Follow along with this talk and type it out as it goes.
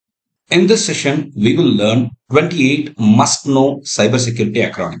In this session, we will learn 28 must-know cybersecurity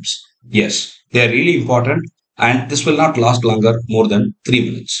acronyms. Yes, they are really important and this will not last longer more than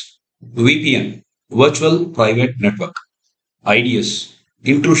 3 minutes. VPN, Virtual Private Network. IDS,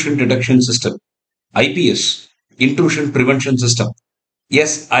 Intrusion Detection System. IPS, Intrusion Prevention System.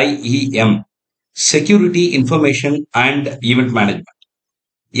 SIEM, Security Information and Event Management.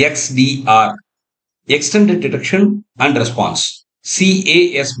 XDR, Extended Detection and Response.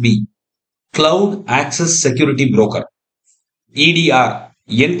 CASB, Cloud Access Security Broker. EDR,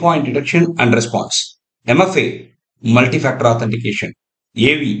 Endpoint Detection and Response. MFA, Multi-Factor Authentication.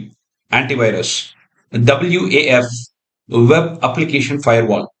 AV, Antivirus. WAF, Web Application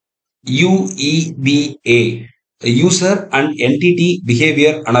Firewall. UEBA, User and Entity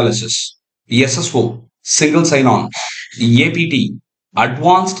Behavior Analysis. SSO, Single Sign-On. APT,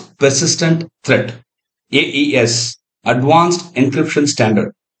 Advanced Persistent Threat. AES, Advanced Encryption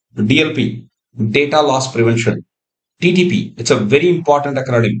Standard. DLP, Data Loss Prevention. TTP, it's a very important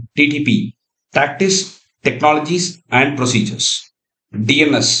acronym. TTP, Tactics, Technologies and Procedures.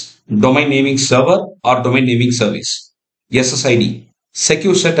 DNS, Domain Naming Server or Domain Naming Service. SSID,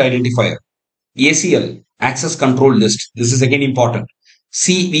 Secure Set Identifier. ACL, Access Control List. This is again important.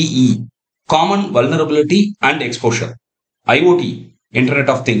 CVE, Common Vulnerability and Exposure. IoT, Internet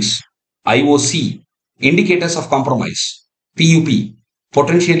of Things. IOC, Indicators of Compromise. PUP,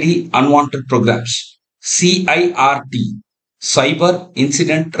 Potentially Unwanted Programs. CIRT, Cyber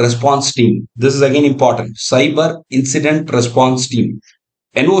Incident Response Team. This is again important. Cyber Incident Response Team.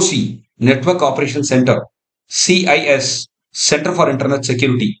 NOC, Network Operations Center. CIS, Center for Internet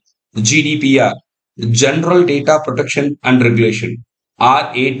Security. GDPR, General Data Protection and Regulation.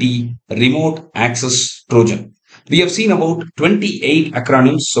 RAT, Remote Access Trojan. We have seen about 28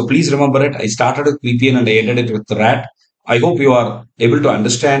 acronyms. So please remember it. I started with VPN and I ended it with RAT. I hope you are able to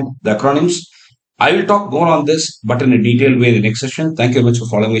understand the acronyms. I will talk more on this, but in a detailed way in the next session. Thank you very much for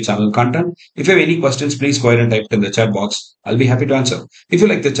following my channel content. If you have any questions, please go ahead and type it in the chat box. I'll be happy to answer. If you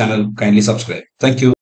like the channel, kindly subscribe. Thank you.